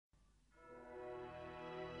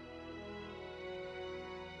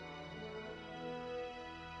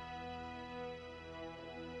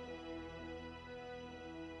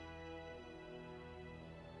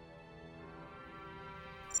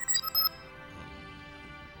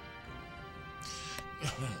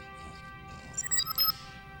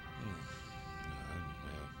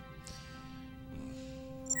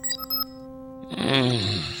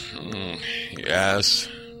Yes?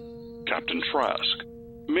 Captain Trask,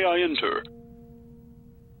 may I enter?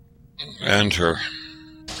 Enter.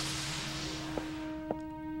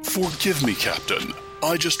 Forgive me, Captain.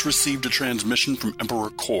 I just received a transmission from Emperor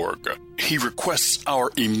Korg. He requests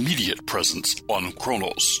our immediate presence on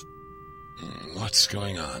Kronos. What's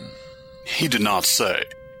going on? He did not say.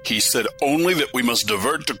 He said only that we must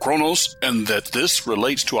divert to Kronos and that this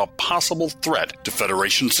relates to a possible threat to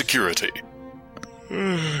Federation security.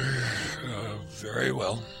 Very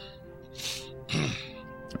well.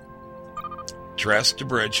 Trask to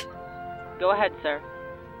bridge. Go ahead, sir.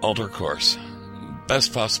 Alter course.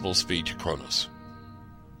 Best possible speed to Kronos.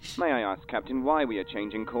 May I ask, Captain, why we are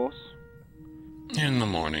changing course? In the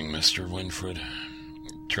morning, Mr. Winfred.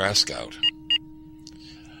 Trask out.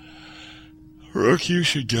 Rook, you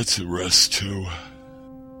should get some rest, too.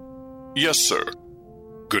 Yes, sir.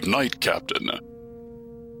 Good night, Captain.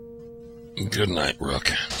 Good night, Rook.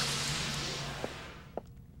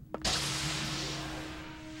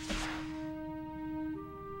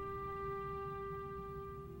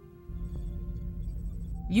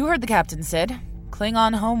 You heard the captain, Sid.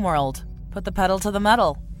 Klingon homeworld. Put the pedal to the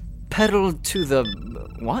metal. Pedal to the...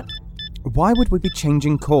 what? Why would we be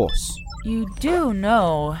changing course? You do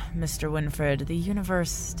know, Mr. Winfred, the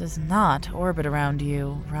universe does not orbit around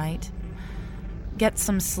you, right? Get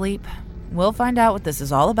some sleep. We'll find out what this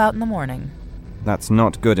is all about in the morning. That's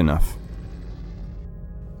not good enough.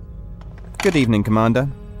 Good evening, Commander.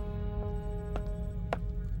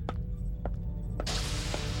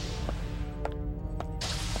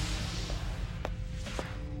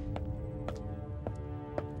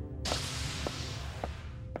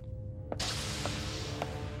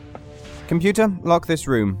 Computer, lock this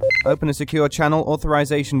room. Open a secure channel,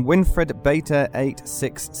 authorization Winfred Beta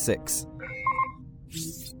 866.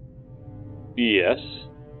 Yes?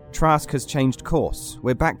 Trask has changed course.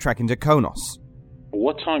 We're backtracking to Kronos.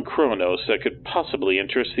 What's on Kronos that could possibly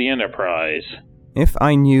interest the Enterprise? If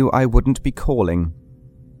I knew, I wouldn't be calling.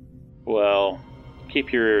 Well,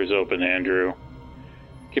 keep your ears open, Andrew.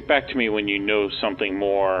 Get back to me when you know something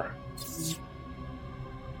more.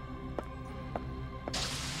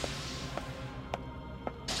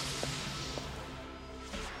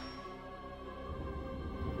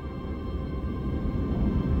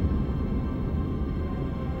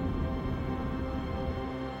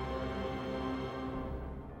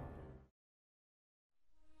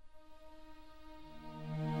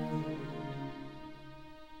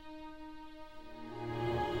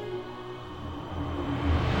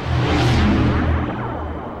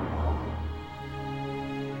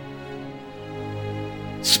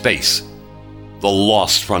 Space, the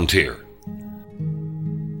lost frontier.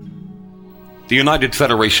 The United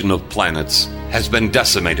Federation of Planets has been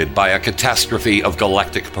decimated by a catastrophe of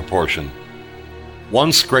galactic proportion.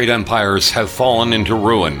 Once great empires have fallen into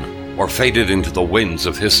ruin or faded into the winds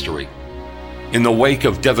of history. In the wake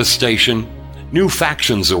of devastation, new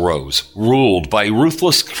factions arose, ruled by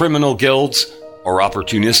ruthless criminal guilds or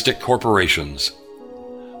opportunistic corporations.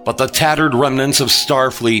 But the tattered remnants of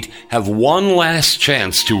Starfleet have one last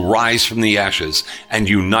chance to rise from the ashes and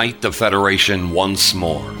unite the Federation once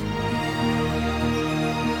more.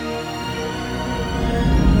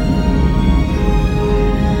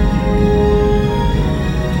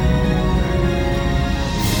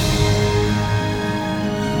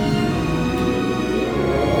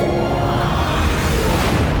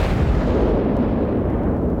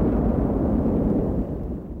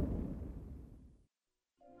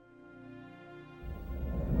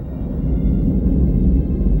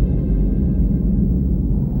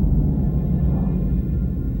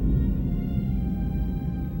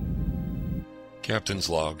 Captain's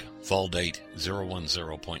log, fall date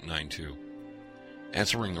 010.92.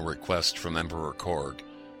 Answering a request from Emperor Korg,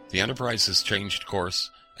 the Enterprise has changed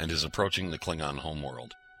course and is approaching the Klingon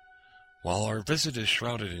homeworld. While our visit is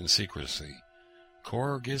shrouded in secrecy,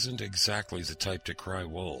 Korg isn't exactly the type to cry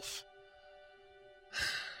wolf.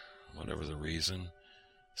 Whatever the reason,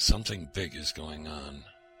 something big is going on.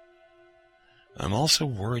 I'm also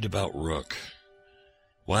worried about Rook.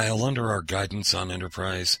 While under our guidance on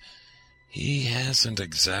Enterprise, he hasn't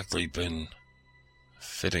exactly been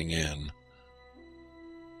fitting in.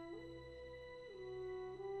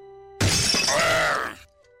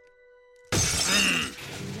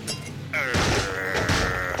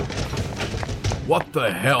 What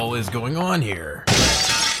the hell is going on here?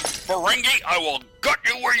 Ferengi, I will gut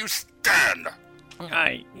you where you stand!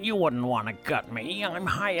 You wouldn't want to gut me. I'm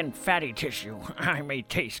high in fatty tissue. I may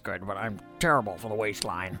taste good, but I'm terrible for the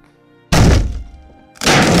waistline.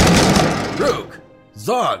 Rook!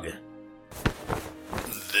 Zog!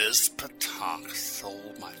 This Patak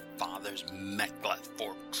sold my father's mek'leth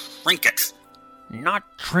for trinkets. Not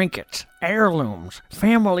trinkets, heirlooms,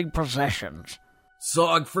 family possessions.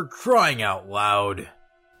 Zog, for crying out loud.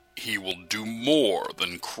 He will do more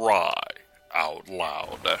than cry out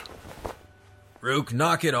loud. Rook,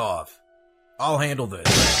 knock it off. I'll handle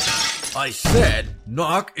this. I said,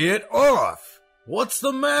 knock it off! What's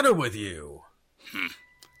the matter with you?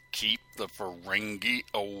 Keep the Ferengi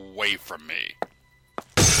away from me.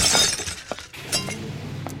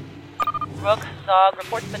 Rook, Zog,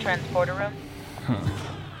 report to the transporter room.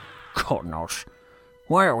 God knows.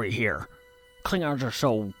 Why are we here? Klingons are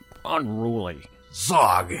so unruly.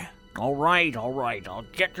 Zog! All right. I'll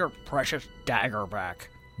get your precious dagger back.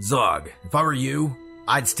 Zog, if I were you,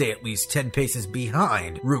 I'd stay at least 10 paces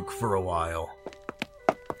behind Rook for a while.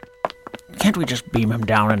 Can't we just beam him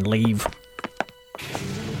down and leave?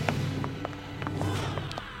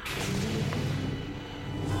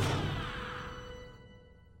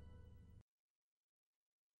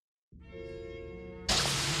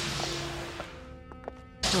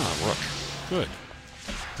 Rook. Good.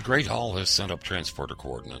 The Great Hall has sent up transporter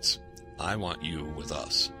coordinates. I want you with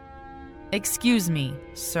us. Excuse me,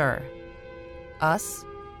 sir. Us?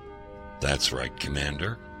 That's right,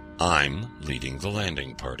 Commander. I'm leading the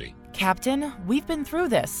landing party. Captain, we've been through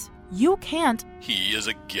this. You can't... He is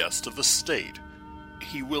a guest of the state.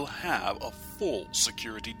 He will have a full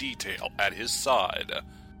security detail at his side.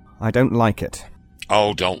 I don't like it.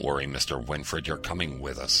 Oh, don't worry, Mr. Winfred. You're coming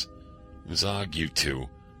with us. Zog, you too.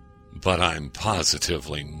 But I'm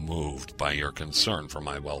positively moved by your concern for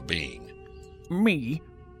my well-being. Me?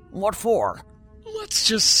 What for? Let's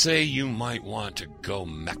just say you might want to go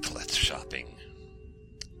mek'leth shopping.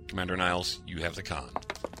 Commander Niles, you have the con.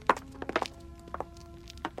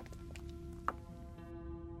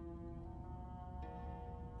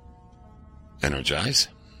 Energize.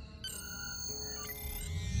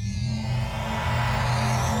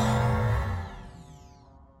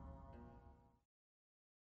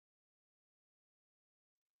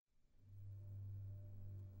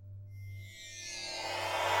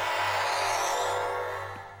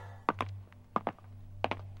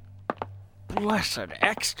 Blessed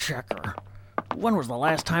exchequer. When was the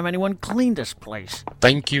last time anyone cleaned this place?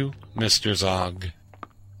 Thank you, Mr. Zog.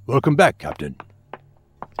 Welcome back, Captain.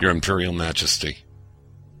 Your Imperial Majesty,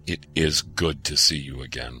 it is good to see you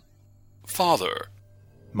again. Father.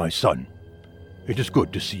 My son, it is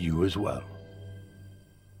good to see you as well.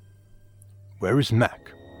 Where is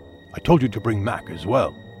Mac? I told you to bring Mac as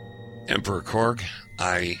well. Emperor Korg,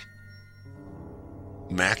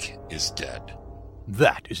 Mac is dead.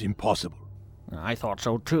 That is impossible. I thought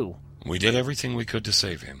so too. We did everything we could to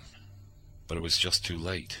save him, but it was just too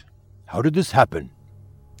late. How did this happen?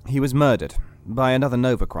 He was murdered. By another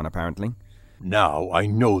Novacron, apparently. Now I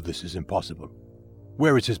know this is impossible.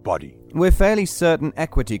 Where is his body? We're fairly certain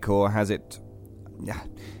Equity Corps has it...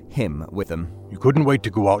 him with them. You couldn't wait to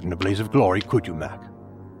go out in a blaze of glory, could you, Mac?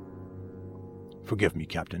 Forgive me,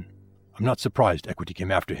 Captain. I'm not surprised Equity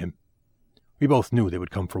came after him. We both knew they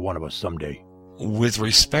would come for one of us someday. With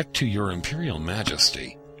respect to your Imperial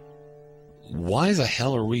Majesty, why the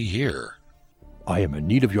hell are we here? I am in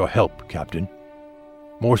need of your help, Captain.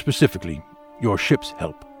 More specifically, your ship's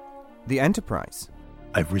help. The Enterprise?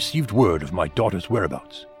 I've received word of my daughter's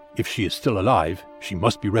whereabouts. If she is still alive, she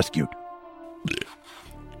must be rescued.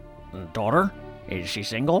 Daughter? Is she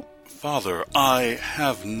single? Father, I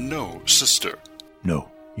have no sister.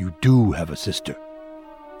 No, you do have a sister.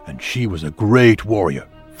 And she was a great warrior,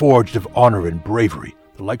 forged of honor and bravery,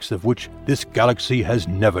 the likes of which this galaxy has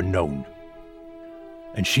never known.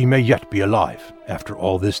 And she may yet be alive after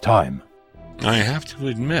all this time. I have to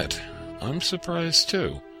admit, I'm surprised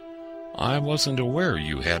too. I wasn't aware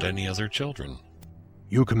you had any other children.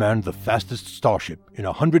 You command the fastest starship in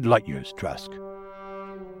 100 light years, Trask.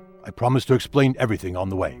 I promise to explain everything on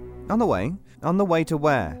the way. On the way? On the way to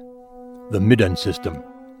where? The Midden system.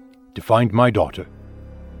 To find my daughter,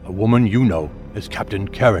 a woman you know as Captain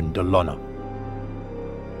Karen DeLuna.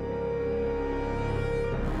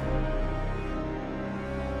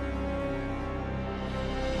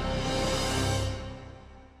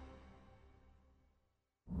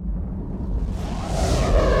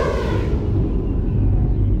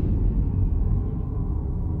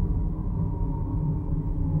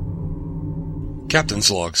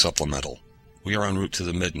 Captain's Log Supplemental. We are en route to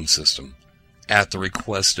the Midden system, at the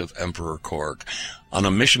request of Emperor Korg, on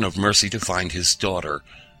a mission of mercy to find his daughter,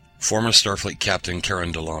 Former Starfleet Captain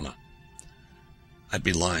Karen Delana. I'd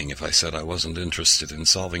be lying if I said I wasn't interested in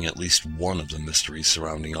solving at least one of the mysteries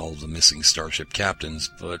surrounding all of the missing starship captains,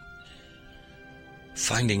 but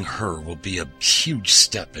finding her will be a huge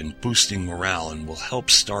step in boosting morale and will help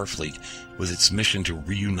Starfleet with its mission to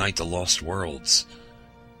reunite the lost worlds.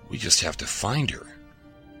 We just have to find her.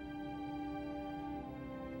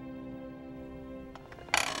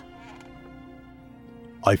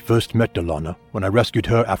 I first met Delana when I rescued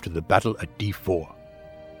her after the battle at D4.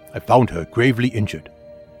 I found her gravely injured,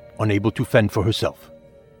 unable to fend for herself.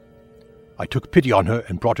 I took pity on her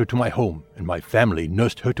and brought her to my home, and my family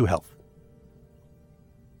nursed her to health.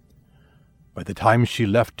 By the time she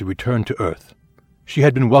left to return to Earth, she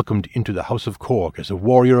had been welcomed into the House of Korg as a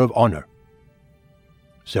warrior of honor.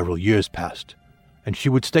 Several years passed, and she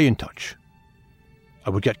would stay in touch.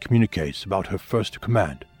 I would get communiques about her first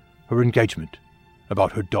command, her engagement,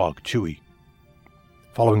 about her dog, Chewie.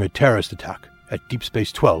 Following a terrorist attack at Deep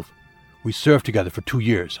Space 12, we served together for 2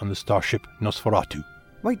 years on the starship Nosferatu.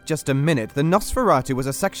 Wait just a minute. The Nosferatu was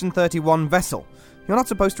a Section 31 vessel. You're not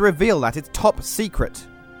supposed to reveal that. It's top secret.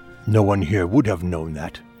 No one here would have known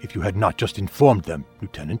that if you had not just informed them,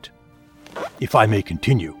 Lieutenant. If I may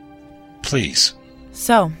continue. Please.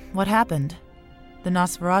 So, what happened? The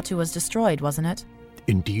Nosferatu was destroyed, wasn't it?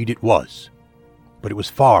 Indeed it was. But it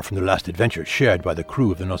was far from the last adventure shared by the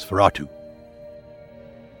crew of the Nosferatu.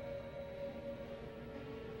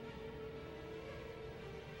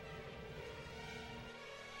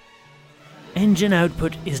 Engine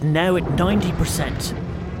output is now at 90%.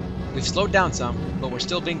 We've slowed down some, but we're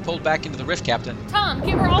still being pulled back into the rift, Captain. Tom,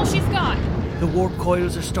 give her all she's got. The warp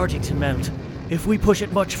coils are starting to melt. If we push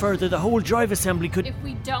it much further, the whole drive assembly could... If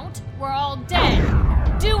we don't, we're all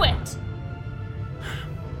dead. Do it!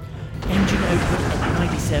 Engine output at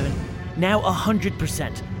 97. Now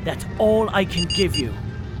 100%. That's all I can give you.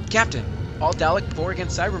 Captain, all Dalek, Borg, and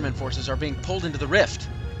Cybermen forces are being pulled into the rift.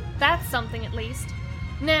 That's something at least.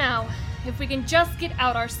 Now, if we can just get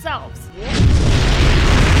out ourselves.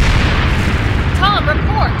 Tom,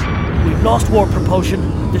 report! We've lost warp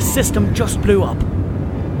propulsion. The system just blew up.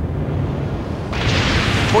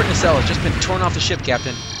 Port nacelle has just been torn off the ship,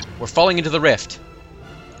 Captain. We're falling into the rift.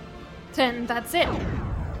 Then that's it.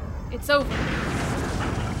 It's over.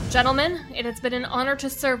 Gentlemen, it has been an honor to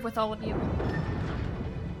serve with all of you.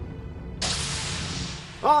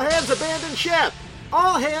 All hands abandon ship!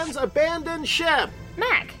 All hands abandon ship!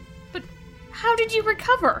 Mac, but how did you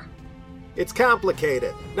recover? It's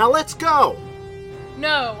complicated. Now let's go!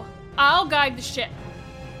 No, I'll guide the ship.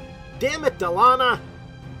 Damn it, Delana!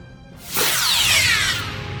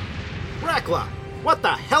 Rekla, what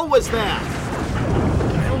the hell was that?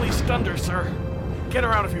 I only stunned her, sir. Get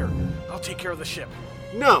her out of here. I'll take care of the ship.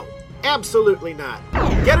 No, absolutely not.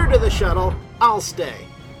 Get her to the shuttle. I'll stay.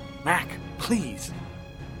 Mac, please.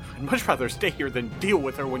 I'd much rather stay here than deal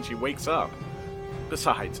with her when she wakes up.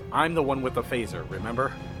 Besides, I'm the one with the phaser,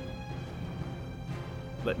 remember?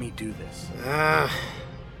 Let me do this.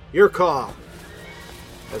 Your call.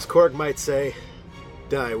 As Korg might say,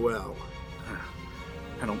 die well.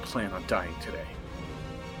 I don't plan on dying today.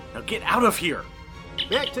 Now get out of here!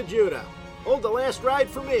 Back to Judah. Hold the last ride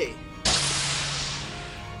for me.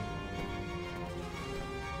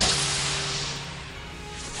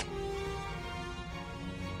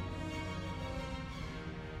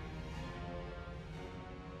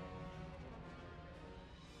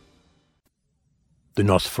 The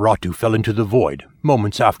Nosferatu fell into the void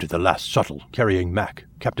moments after the last shuttle carrying Mac,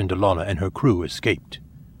 Captain Delana, and her crew escaped.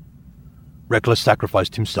 Rekla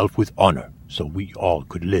sacrificed himself with honor so we all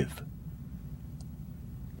could live.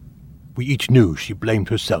 We each knew she blamed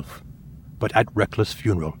herself, but at Rekla's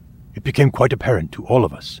funeral, it became quite apparent to all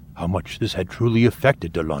of us how much this had truly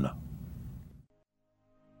affected Delana.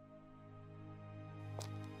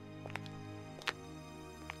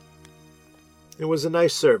 It was a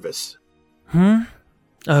nice service.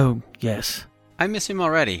 Oh, yes. I miss him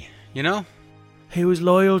already, you know? He was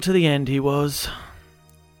loyal to the end, he was.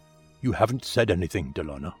 You haven't said anything,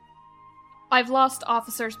 Delana. I've lost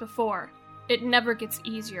officers before. It never gets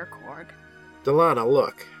easier, Korg. Delana,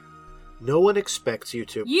 look. No one expects you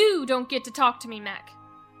to... You don't get to talk to me, Mac.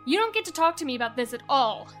 You don't get to talk to me about this at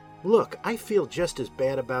all. Look, I feel just as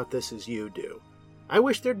bad about this as you do. I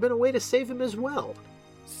wish there'd been a way to save him as well.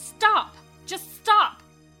 Stop! Just stop!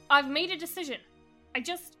 I've made a decision.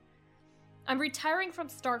 I'm retiring from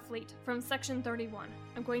Starfleet, from Section 31.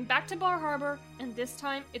 I'm going back to Bar Harbor, and this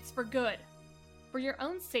time it's for good. For your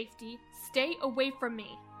own safety, stay away from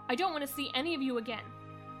me. I don't want to see any of you again.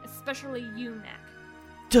 Especially you, Mac.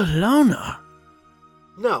 Delana!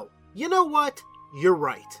 No, you know what? You're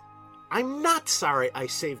right. I'm not sorry I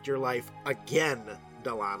saved your life again,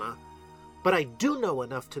 Delana. But I do know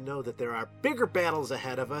enough to know that there are bigger battles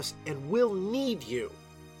ahead of us, and we'll need you.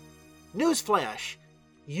 Newsflash,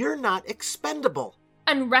 you're not expendable.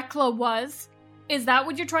 And Rekla was? Is that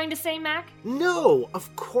what you're trying to say, Mac? No,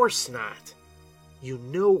 of course not. You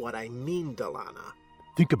know what I mean, Delana.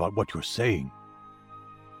 Think about what you're saying.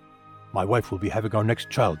 My wife will be having our next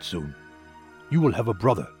child soon. You will have a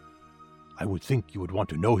brother. I would think you would want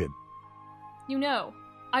to know him. You know,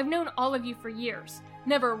 I've known all of you for years.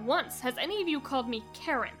 Never once has any of you called me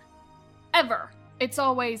Karen. Ever. It's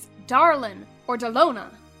always Darlin or Delona.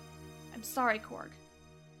 I'm sorry, Korg.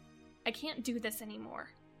 I can't do this anymore.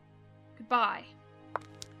 Goodbye.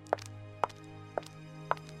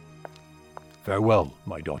 Farewell,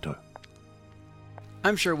 my daughter.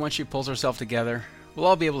 I'm sure once she pulls herself together, we'll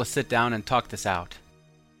all be able to sit down and talk this out.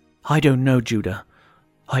 I don't know, Judah.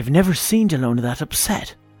 I've never seen Delona that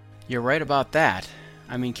upset. You're right about that.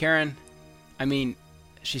 Karen...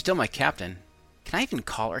 she's still my captain. Can I even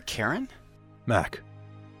call her Karen? Mac,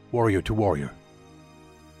 warrior to warrior.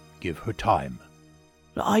 Give her time.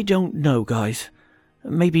 I don't know, guys.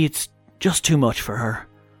 Maybe it's just too much for her.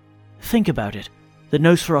 Think about it. The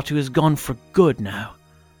Nosferatu is gone for good now.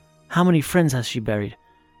 How many friends has she buried?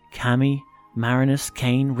 Cammy, Marinus,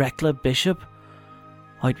 Kane, Rekla, Bishop?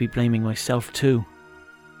 I'd be blaming myself too.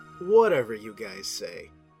 Whatever you guys say.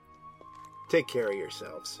 Take care of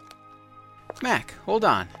yourselves. Mac, hold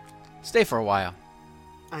on. Stay for a while.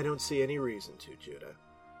 I don't see any reason to, Judah.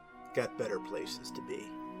 Got better places to be.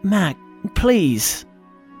 Mac, please.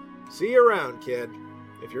 See you around, kid.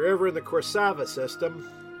 If you're ever in the Corsava system,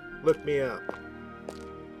 look me up.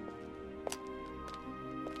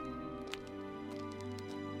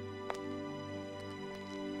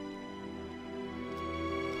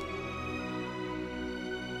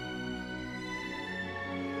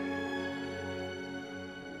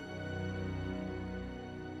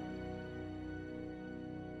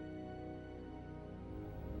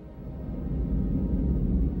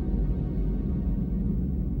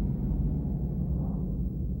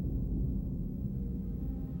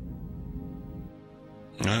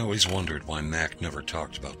 I always wondered why Mac never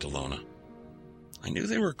talked about Delona. I knew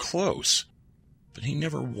they were close, but he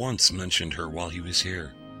never once mentioned her while he was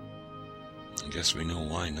here. I guess we know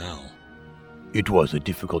why now. It was a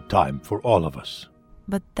difficult time for all of us.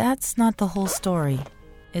 But that's not the whole story,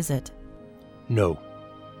 is it? No.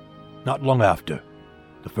 Not long after,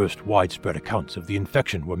 the first widespread accounts of the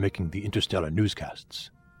infection were making the interstellar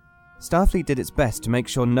newscasts. Starfleet did its best to make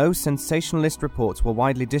sure no sensationalist reports were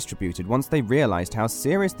widely distributed once they realized how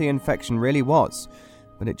serious the infection really was,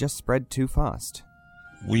 but it just spread too fast.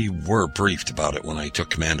 We were briefed about it when I took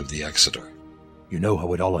command of the Exeter. You know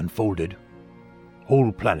how it all unfolded.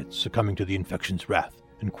 Whole planets succumbing to the infection's wrath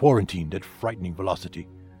and quarantined at frightening velocity.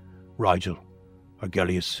 Rigel,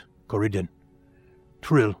 Argelius, Corridon,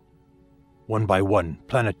 Trill. One by one,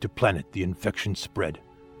 planet to planet, the infection spread,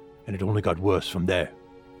 and it only got worse from there.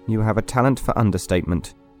 You have a talent for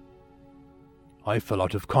understatement. I fell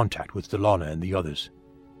out of contact with Delana and the others.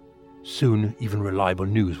 Soon, even reliable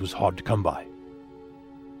news was hard to come by.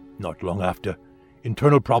 Not long after,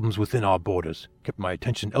 internal problems within our borders kept my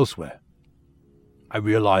attention elsewhere. I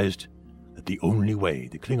realized that the only way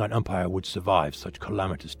the Klingon Empire would survive such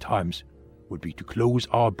calamitous times would be to close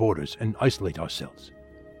our borders and isolate ourselves.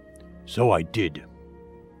 So I did.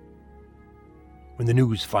 When the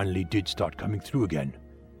news finally did start coming through again,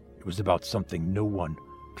 it was about something no one,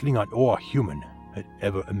 Klingon or human, had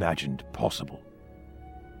ever imagined possible.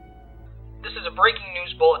 This is a breaking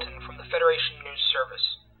news bulletin from the Federation News Service.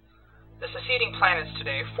 The seceding planets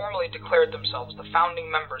today formally declared themselves the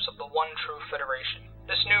founding members of the One True Federation.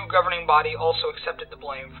 This new governing body also accepted the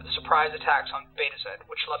blame for the surprise attacks on Betazed,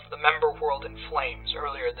 which left the member world in flames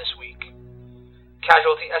earlier this week.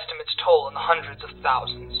 Casualty estimates toll in the hundreds of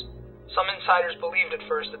thousands. Some insiders believed at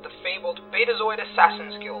first that the fabled Betazoid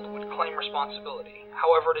Assassins Guild would claim responsibility.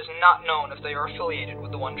 However, it is not known if they are affiliated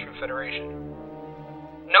with the One True Federation.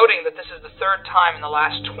 Noting that this is the third time in the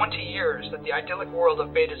last 20 years that the idyllic world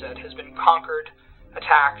of Betazed has been conquered,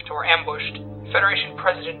 attacked, or ambushed, Federation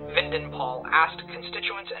President Vindenpaul asked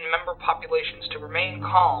constituents and member populations to remain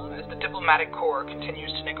calm as the diplomatic corps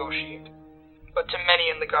continues to negotiate. But to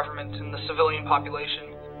many in the government and the civilian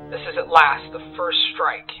population, this is at last the first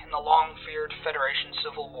strike in the long-feared Federation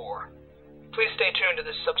Civil War. Please stay tuned to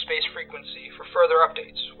this subspace frequency for further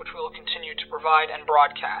updates, which we will continue to provide and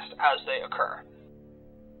broadcast as they occur.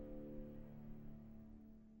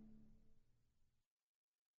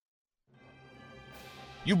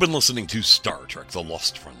 You've been listening to Star Trek: The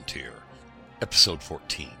Lost Frontier, Episode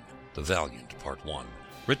 14, The Valiant, Part 1,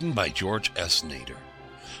 written by George S. Nader.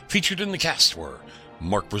 Featured in the cast were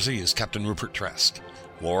Mark Brzee as Captain Rupert Trask,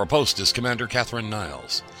 Laura Post as Commander Catherine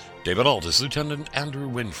Niles, David Ault as Lieutenant Andrew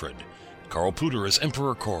Winfred, Carl Pooter as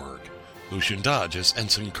Emperor Korg, Lucian Dodge as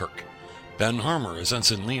Ensign Kirk, Ben Harmer as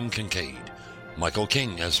Ensign Liam Kincaid, Michael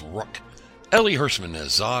King as Rook, Ellie Hirschman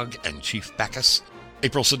as Zog and Chief Bacchus,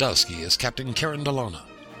 April Sadowski as Captain Karen Delana,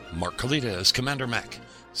 Mark Kalita as Commander Mac,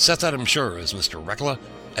 Seth Adam Schur as Mr. Rekla,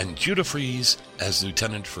 and Judah Freeze as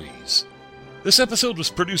Lieutenant Freeze. This episode was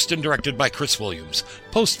produced and directed by Chris Williams,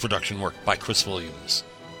 post-production work by Chris Williams.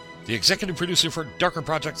 The executive producer for Darker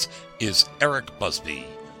Projects is Eric Busby.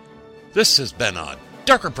 This has been a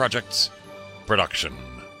Darker Projects production.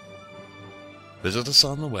 Visit us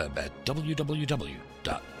on the web at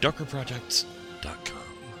www.darkerprojects.com.